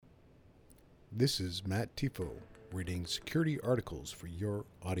This is Matt Tifo reading security articles for your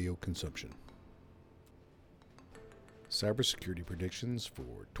audio consumption. Cybersecurity predictions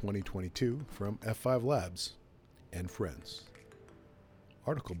for 2022 from F5 Labs and Friends.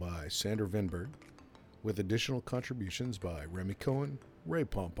 Article by Sander Vinberg, with additional contributions by Remy Cohen, Ray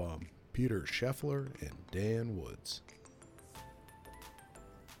Pompom, Peter Scheffler, and Dan Woods.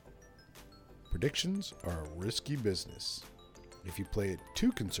 Predictions are a risky business. If you play it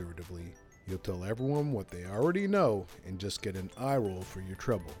too conservatively, you'll tell everyone what they already know and just get an eye roll for your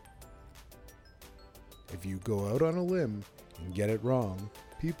trouble. If you go out on a limb and get it wrong,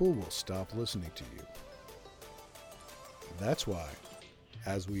 people will stop listening to you. That's why,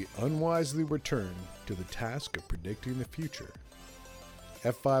 as we unwisely return to the task of predicting the future,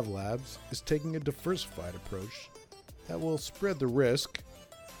 F5 Labs is taking a diversified approach that will spread the risk,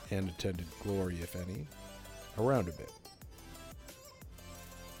 and attendant glory if any, around a bit.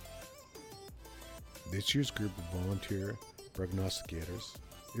 This year's group of volunteer prognosticators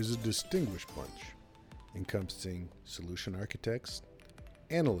is a distinguished bunch, encompassing solution architects,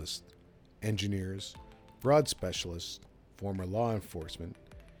 analysts, engineers, fraud specialists, former law enforcement,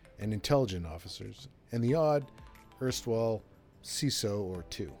 and intelligence officers, and the odd erstwhile CISO or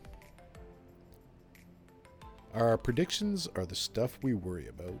two. Our predictions are the stuff we worry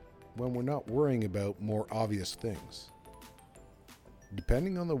about when we're not worrying about more obvious things.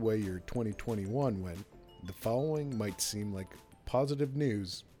 Depending on the way your 2021 went, the following might seem like positive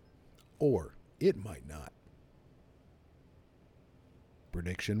news, or it might not.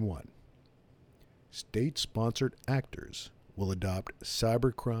 Prediction 1. State-sponsored actors will adopt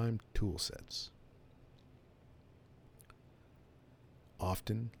cybercrime toolsets.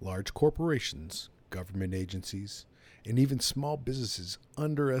 Often, large corporations, government agencies, and even small businesses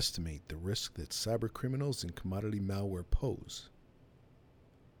underestimate the risk that cybercriminals and commodity malware pose.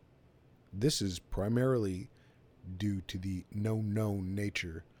 This is primarily due to the known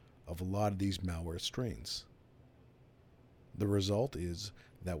nature of a lot of these malware strains. The result is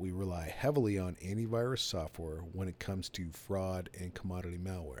that we rely heavily on antivirus software when it comes to fraud and commodity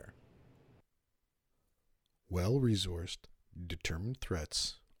malware. Well-resourced, determined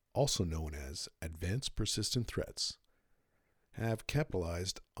threats, also known as advanced persistent threats, have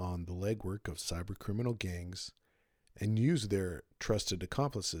capitalized on the legwork of cybercriminal gangs and use their trusted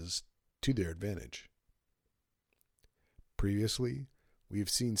accomplices to their advantage. Previously, we have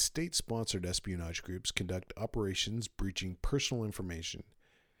seen state-sponsored espionage groups conduct operations breaching personal information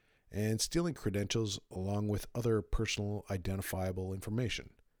and stealing credentials along with other personal identifiable information,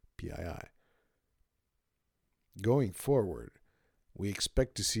 PII. Going forward, we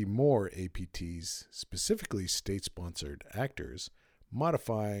expect to see more APTs, specifically state-sponsored actors,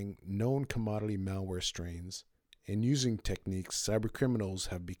 modifying known commodity malware strains and using techniques cybercriminals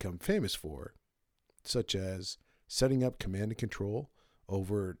have become famous for, such as setting up command and control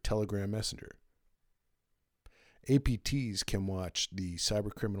over Telegram Messenger. APTs can watch the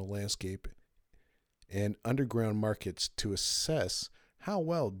cybercriminal landscape and underground markets to assess how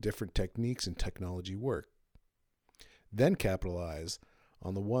well different techniques and technology work, then capitalize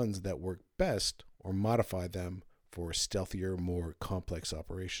on the ones that work best or modify them for stealthier, more complex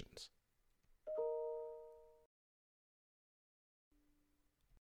operations.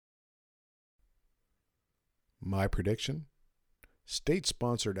 My prediction?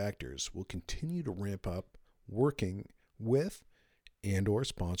 State-sponsored actors will continue to ramp up working with and/or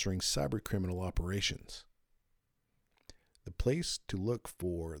sponsoring cybercriminal operations. The place to look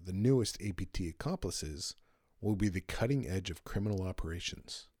for the newest APT accomplices will be the cutting edge of criminal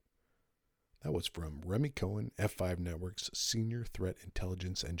operations. That was from Remy Cohen, F5 Network's Senior Threat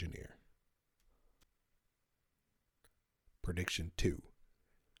Intelligence Engineer. Prediction 2.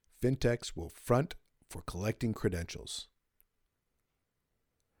 Fintechs will front for collecting credentials.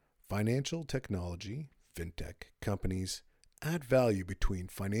 Financial technology, fintech companies add value between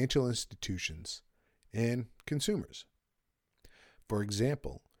financial institutions and consumers. For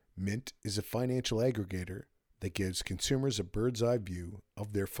example, Mint is a financial aggregator that gives consumers a bird's eye view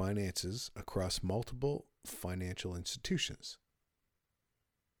of their finances across multiple financial institutions.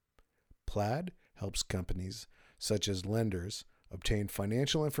 Plaid helps companies, such as lenders, obtain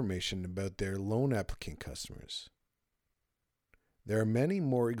financial information about their loan applicant customers. There are many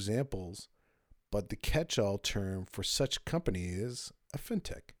more examples, but the catch-all term for such company is a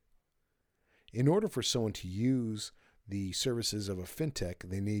fintech. In order for someone to use the services of a fintech,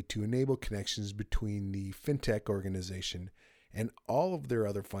 they need to enable connections between the fintech organization and all of their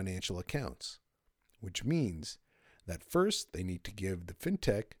other financial accounts, which means that first they need to give the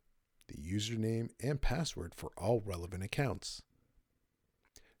fintech the username and password for all relevant accounts.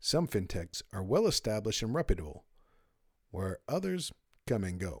 Some fintechs are well established and reputable, where others come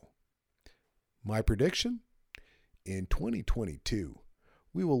and go. My prediction? In 2022,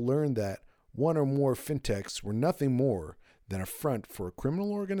 we will learn that one or more fintechs were nothing more than a front for a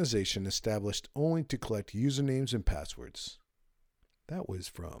criminal organization established only to collect usernames and passwords. That was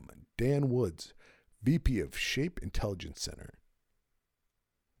from Dan Woods, VP of Shape Intelligence Center.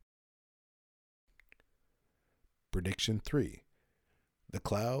 Prediction 3. The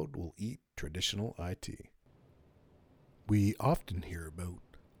cloud will eat traditional IT. We often hear about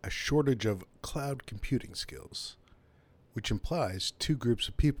a shortage of cloud computing skills, which implies two groups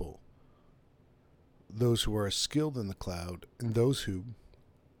of people: those who are skilled in the cloud and those who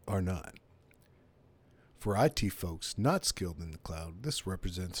are not. For IT folks not skilled in the cloud, this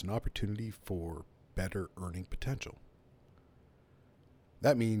represents an opportunity for better earning potential.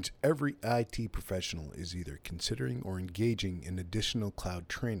 That means every IT professional is either considering or engaging in additional cloud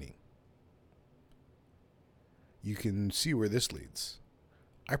training. You can see where this leads.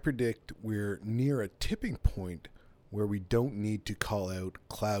 I predict we're near a tipping point where we don't need to call out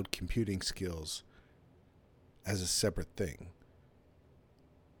cloud computing skills as a separate thing.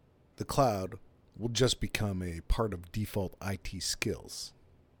 The cloud will just become a part of default IT skills.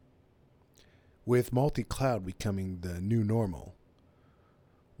 With multi-cloud becoming the new normal,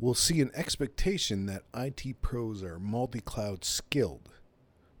 we'll see an expectation that IT pros are multi-cloud skilled,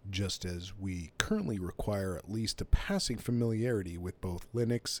 just as we currently require at least a passing familiarity with both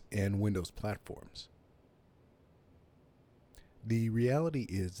Linux and Windows platforms. The reality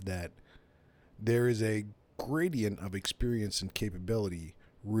is that there is a gradient of experience and capability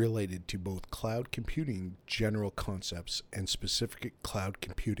related to both cloud computing general concepts and specific cloud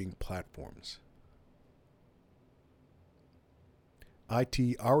computing platforms.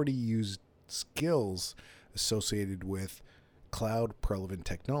 IT already used skills associated with cloud-relevant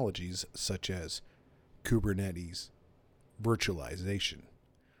technologies such as Kubernetes, virtualization,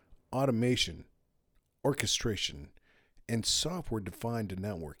 automation, orchestration, and software-defined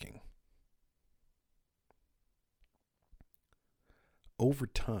networking. Over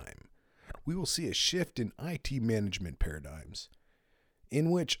time, we will see a shift in IT management paradigms,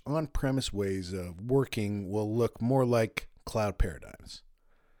 in which on-premise ways of working will look more like cloud paradigms.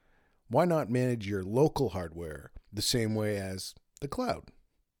 Why not manage your local hardware the same way as the cloud?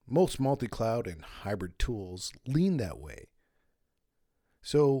 Most multi-cloud and hybrid tools lean that way.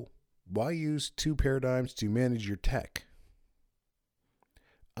 So why use two paradigms to manage your tech?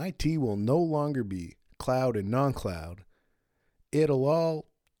 IT will no longer be cloud and non-cloud. It'll all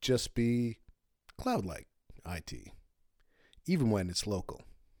just be cloud-like IT, even when it's local.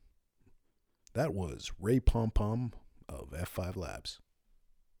 That was Ray Pompom of F5 Labs.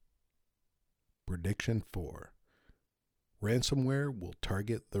 Prediction 4. Ransomware will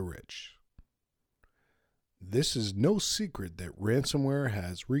target the rich. This is no secret that ransomware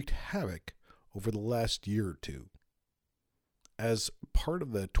has wreaked havoc over the last year or two. As part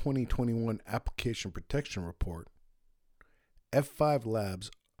of the 2021 Application Protection Report, F5 Labs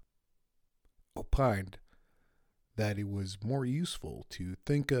opined that it was more useful to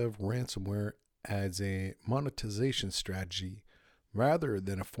think of ransomware as a monetization strategy rather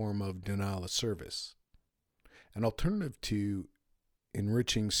than a form of denial of service, an alternative to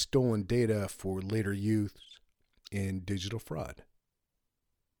enriching stolen data for later use in digital fraud.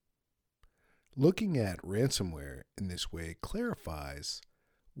 Looking at ransomware in this way clarifies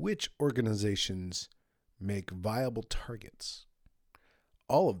which organizations make viable targets.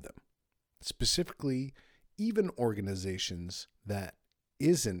 All of them, specifically even organizations that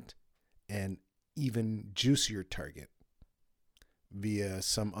isn't an even juicier target via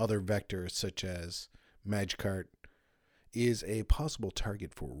some other vector such as Magicart, is a possible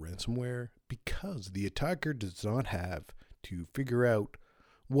target for ransomware because the attacker does not have to figure out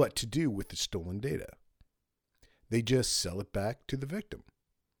what to do with the stolen data. They just sell it back to the victim.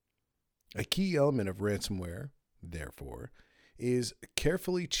 A key element of ransomware, therefore, is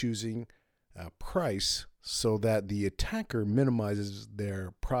carefully choosing a price so that the attacker minimizes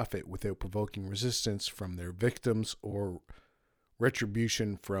their profit without provoking resistance from their victims or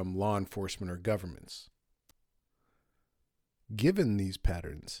retribution from law enforcement or governments. Given these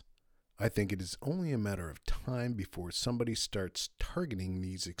patterns, I think it is only a matter of time before somebody starts targeting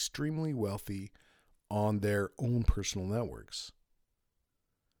these extremely wealthy on their own personal networks.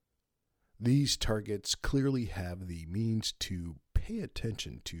 These targets clearly have the means to pay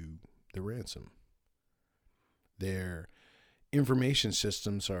attention to the ransom. Their information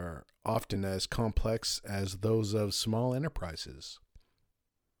systems are often as complex as those of small enterprises.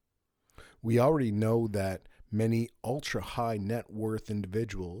 We already know that Many ultra high net worth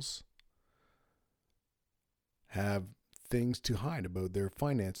individuals have things to hide about their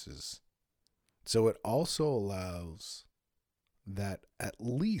finances. So it also allows that at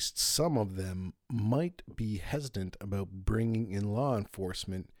least some of them might be hesitant about bringing in law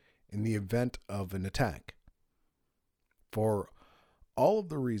enforcement in the event of an attack. For all of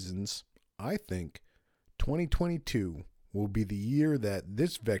the reasons, I think 2022 will be the year that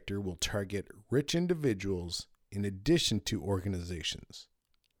this vector will target rich individuals in addition to organizations.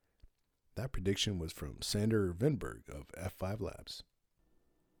 That prediction was from Sander Vinberg of F5 Labs.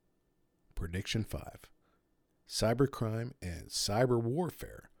 Prediction 5. Cybercrime and cyber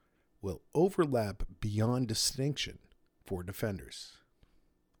warfare will overlap beyond distinction for defenders.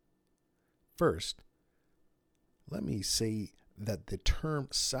 First, let me say that the term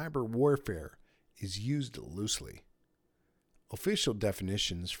cyber warfare is used loosely. Official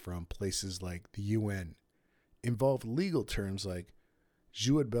definitions from places like the UN involve legal terms like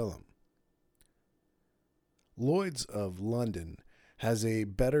jus ad bellum. Lloyd's of London has a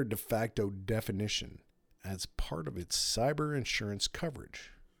better de facto definition as part of its cyber insurance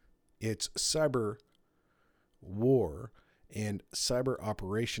coverage. Its cyber war and cyber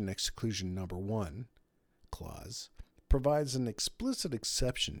operation exclusion number 1 clause provides an explicit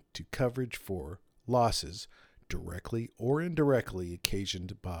exception to coverage for losses directly or indirectly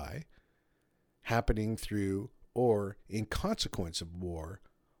occasioned by, happening through, or in consequence of war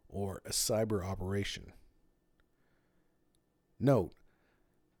or a cyber operation. Note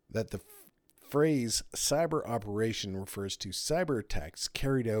that the phrase cyber operation refers to cyber attacks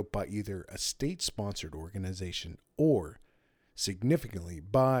carried out by either a state-sponsored organization or, significantly,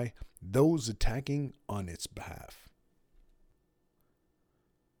 by those attacking on its behalf.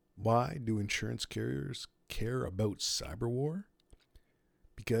 Why do insurance carriers care about cyber war?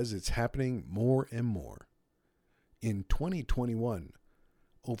 Because it's happening more and more. In 2021,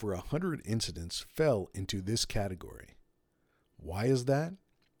 over 100 incidents fell into this category. Why is that?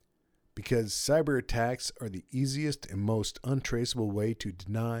 Because cyber attacks are the easiest and most untraceable way to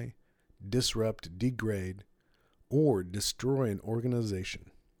deny, disrupt, degrade, or destroy an organization.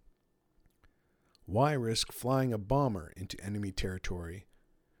 Why risk flying a bomber into enemy territory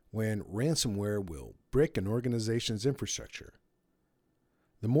when ransomware will brick an organization's infrastructure?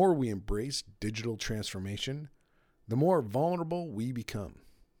 The more we embrace digital transformation, the more vulnerable we become.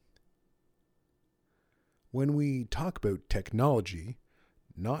 When we talk about technology,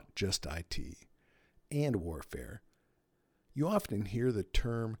 not just IT, and warfare, you often hear the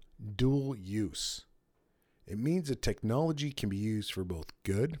term dual use. It means that technology can be used for both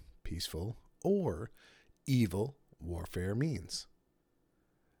good, peaceful, or evil warfare means.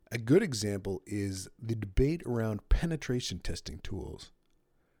 A good example is the debate around penetration testing tools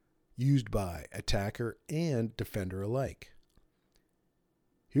used by attacker and defender alike.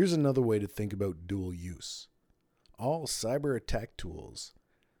 Here's another way to think about dual use. All cyber attack tools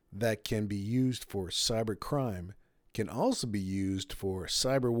that can be used for cyber crime can also be used for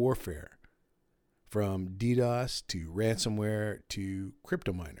cyber warfare, from DDoS to ransomware to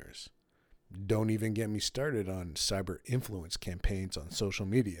crypto miners. Don't even get me started on cyber influence campaigns on social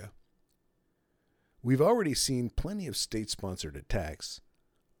media. We've already seen plenty of state-sponsored attacks,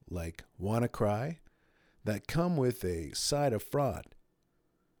 like WannaCry, that come with a side of fraud.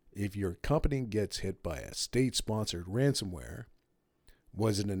 If your company gets hit by a state-sponsored ransomware,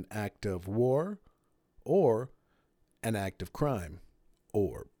 was it an act of war or an act of crime,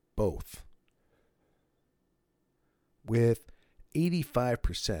 or both? With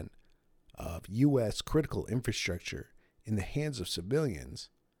 85% of U.S. critical infrastructure in the hands of civilians,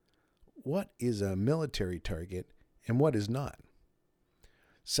 what is a military target and what is not?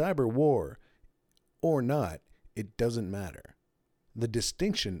 Cyber war or not, it doesn't matter. The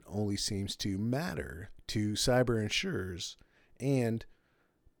distinction only seems to matter to cyber insurers and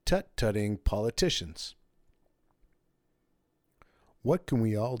tut-tutting politicians. What can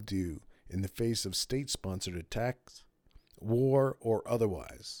we all do in the face of state-sponsored attacks, war or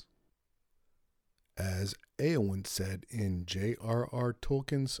otherwise? As Eowyn said in J.R.R.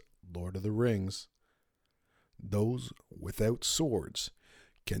 Tolkien's Lord of the Rings, those without swords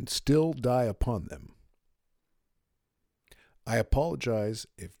can still die upon them. I apologize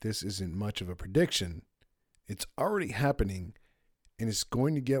if this isn't much of a prediction. It's already happening and it's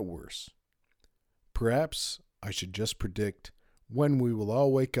going to get worse. Perhaps I should just predict when we will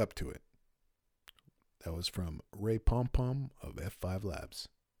all wake up to it. That was from Ray Pompom of F5 Labs.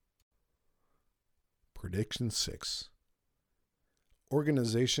 Prediction 6.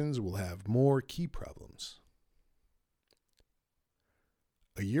 Organizations will have more key problems.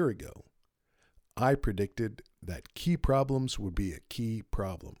 A year ago, I predicted that key problems would be a key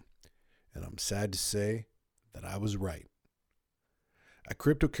problem, and I'm sad to say that I was right. A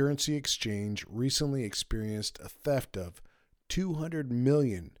cryptocurrency exchange recently experienced a theft of 200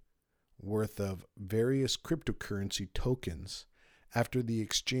 million worth of various cryptocurrency tokens after the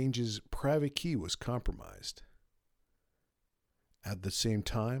exchange's private key was compromised. At the same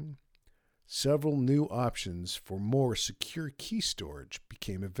time, several new options for more secure key storage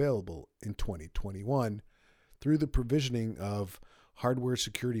became available in 2021 through the provisioning of hardware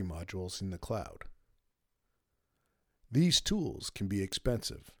security modules in the cloud. These tools can be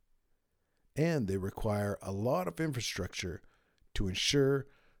expensive, and they require a lot of infrastructure to ensure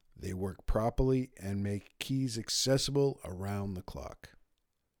they work properly and make keys accessible around the clock.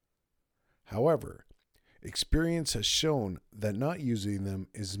 However, experience has shown that not using them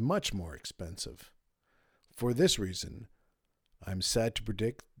is much more expensive. For this reason, I'm sad to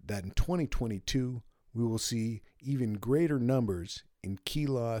predict that in 2022, we will see even greater numbers in key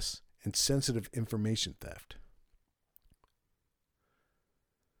loss and sensitive information theft.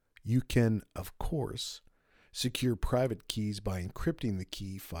 You can, of course, secure private keys by encrypting the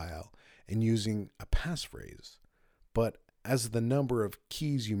key file and using a passphrase, but as the number of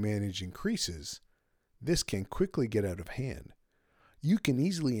keys you manage increases, this can quickly get out of hand. You can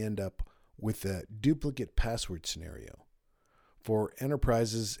easily end up with a duplicate password scenario. For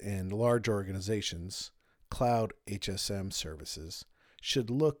enterprises and large organizations, cloud HSM services should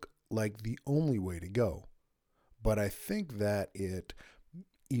look like the only way to go, but I think that it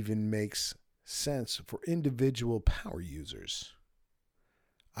even makes sense for individual power users.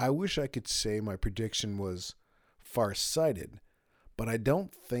 I wish I could say my prediction was far-sighted, but I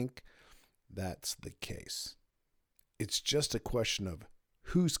don't think that's the case. It's just a question of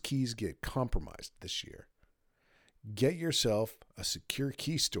whose keys get compromised this year. Get yourself a secure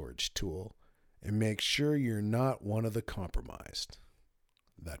key storage tool and make sure you're not one of the compromised.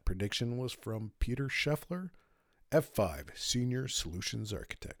 That prediction was from Peter Scheffler, F5 Senior Solutions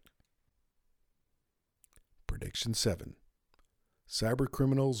Architect. Prediction 7.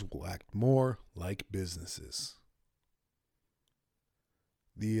 Cybercriminals will act more like businesses.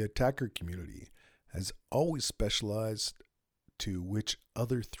 The attacker community has always specialized to which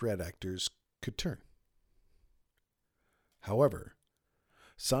other threat actors could turn. However,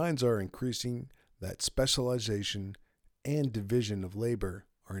 signs are increasing that specialization and division of labor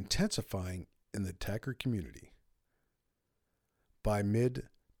are intensifying in the attacker community. By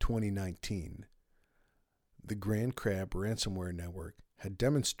mid-2019, the Grand Crab ransomware network had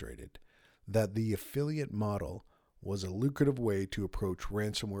demonstrated that the affiliate model was a lucrative way to approach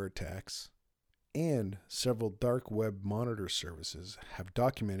ransomware attacks, and several dark web monitor services have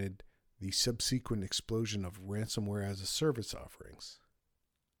documented the subsequent explosion of ransomware as a service offerings.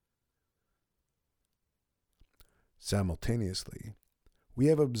 Simultaneously, we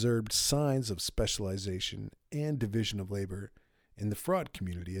have observed signs of specialization and division of labor in the fraud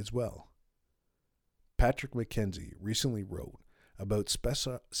community as well. Patrick McKenzie recently wrote about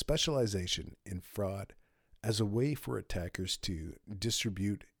specialization in fraud as a way for attackers to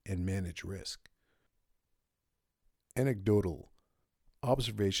distribute and manage risk. Anecdotal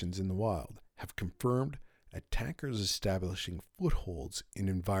observations in the wild have confirmed attackers establishing footholds in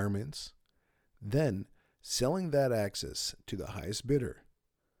environments, then selling that access to the highest bidder,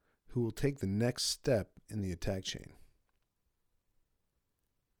 who will take the next step in the attack chain.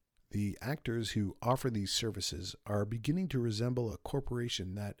 The actors who offer these services are beginning to resemble a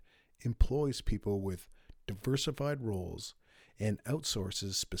corporation that employs people with diversified roles and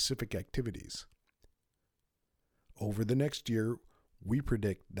outsources specific activities. Over the next year, we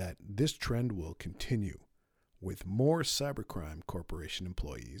predict that this trend will continue, with more cybercrime corporation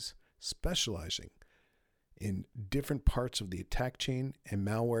employees specializing in different parts of the attack chain and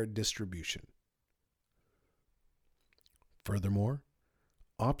malware distribution. Furthermore,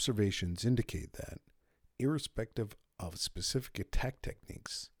 observations indicate that, irrespective of specific attack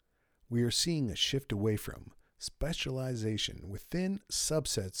techniques, we are seeing a shift away from specialization within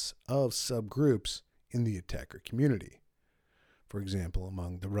subsets of subgroups in the attacker community, for example,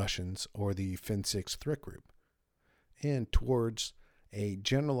 among the Russians or the Fin6 threat group, and towards a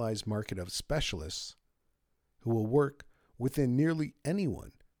generalized market of specialists who will work within nearly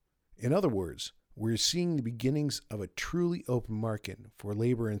anyone. In other words, we're seeing the beginnings of a truly open market for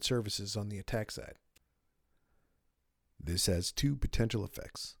labor and services on the attack side. This has two potential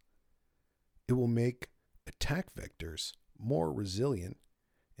effects. It will make attack vectors more resilient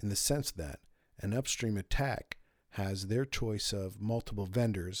in the sense that an upstream attack has their choice of multiple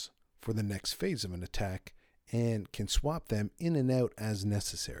vendors for the next phase of an attack and can swap them in and out as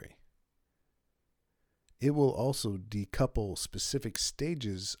necessary. It will also decouple specific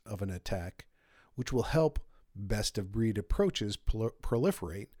stages of an attack, which will help best-of-breed approaches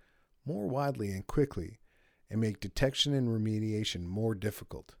proliferate more widely and quickly and make detection and remediation more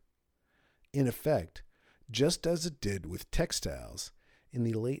difficult. In effect, just as it did with textiles in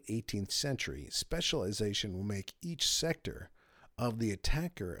the late 18th century, specialization will make each sector of the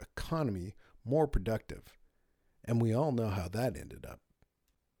attacker economy more productive, and we all know how that ended up.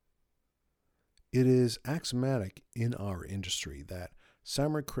 It is axiomatic in our industry that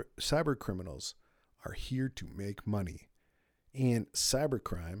cyber criminals are here to make money, and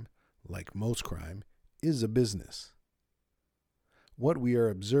cybercrime, like most crime, is a business. What we are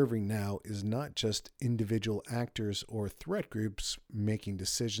observing now is not just individual actors or threat groups making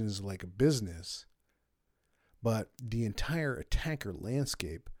decisions like a business, but the entire attacker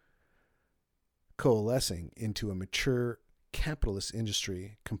landscape coalescing into a mature capitalist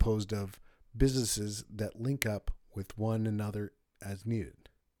industry composed of businesses that link up with one another as needed.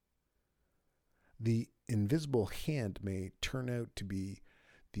 The invisible hand may turn out to be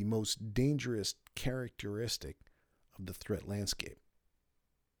the most dangerous characteristic of the threat landscape.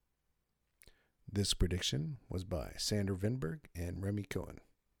 This prediction was by Sander Vinberg and Remy Cohen.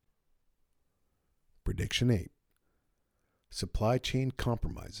 Prediction 8. Supply chain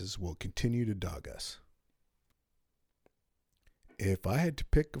compromises will continue to dog us. If I had to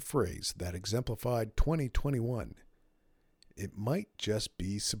pick a phrase that exemplified 2021, it might just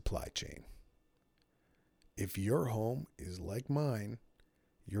be supply chain. If your home is like mine,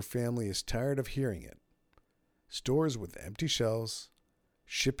 your family is tired of hearing it. Stores with empty shelves,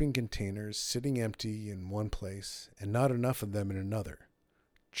 shipping containers sitting empty in one place and not enough of them in another.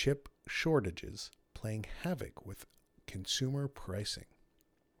 Chip shortages playing havoc with consumer pricing.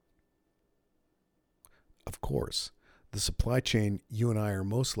 Of course, the supply chain you and I are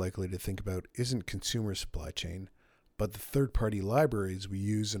most likely to think about isn't consumer supply chain, but the third-party libraries we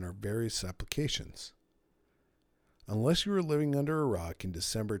use in our various applications. Unless you were living under a rock in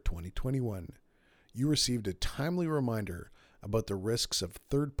December 2021, you received a timely reminder about the risks of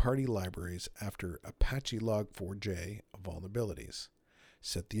third-party libraries after Apache Log4j vulnerabilities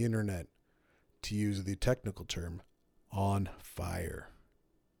set the internet, to use the technical term, on fire.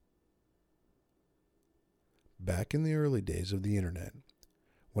 Back in the early days of the internet,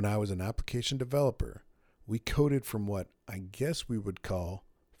 when I was an application developer, we coded from what I guess we would call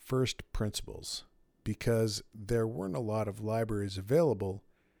first principles, because there weren't a lot of libraries available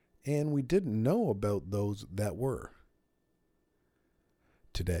and we didn't know about those that were.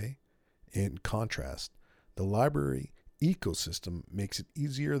 Today, in contrast, the library ecosystem makes it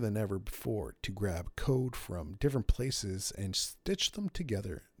easier than ever before to grab code from different places and stitch them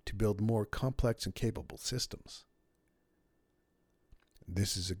together to build more complex and capable systems.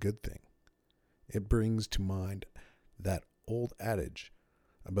 This is a good thing. It brings to mind that old adage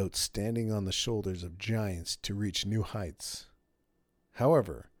about standing on the shoulders of giants to reach new heights.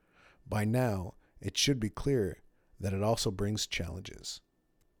 However, by now, it should be clear that it also brings challenges.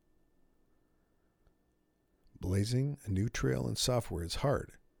 Blazing a new trail in software is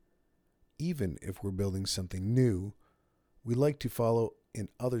hard. Even if we're building something new, we like to follow in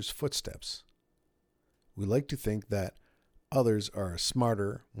others' footsteps. We like to think that others are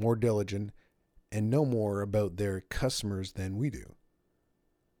smarter, more diligent, and know more about their customers than we do.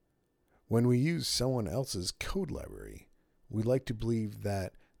 When we use someone else's code library, we like to believe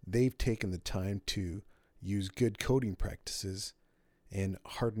that they've taken the time to use good coding practices and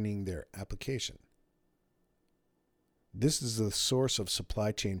hardening their application. This is the source of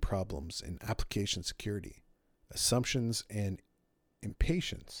supply chain problems in application security, assumptions, and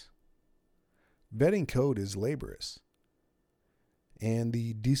impatience. Vetting code is laborious, and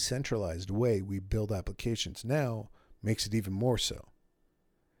the decentralized way we build applications now makes it even more so.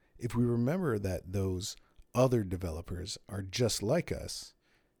 If we remember that those other developers are just like us,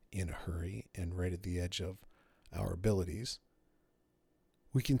 in a hurry and right at the edge of our abilities,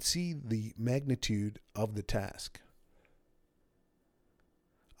 we can see the magnitude of the task.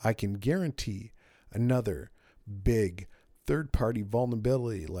 I can guarantee another big third-party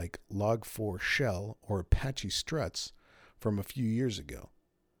vulnerability like Log4 Shell or Apache Struts from a few years ago.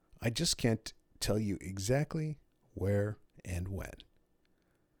 I just can't tell you exactly where and when.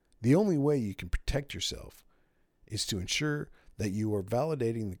 The only way you can protect yourself is to ensure that you are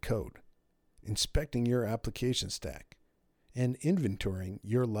validating the code, inspecting your application stack, and inventorying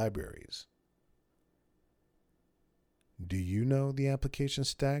your libraries. Do you know the application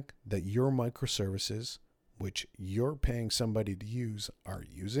stack that your microservices, which you're paying somebody to use, are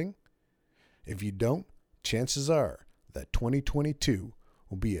using? If you don't, chances are that 2022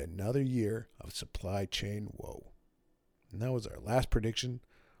 will be another year of supply chain woe. And that was our last prediction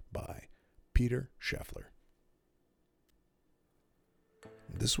by Peter Scheffler.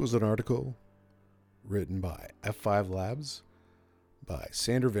 This was an article written by F5 Labs, by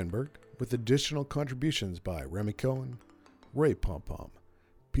Sander Vinberg, with additional contributions by Remy Cohen, Ray Pompom,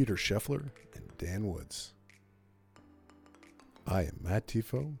 Peter Scheffler, and Dan Woods. I am Matt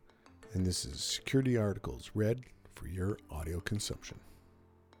Tifo, and this is Security Articles read for your audio consumption.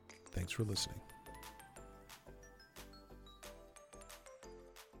 Thanks for listening.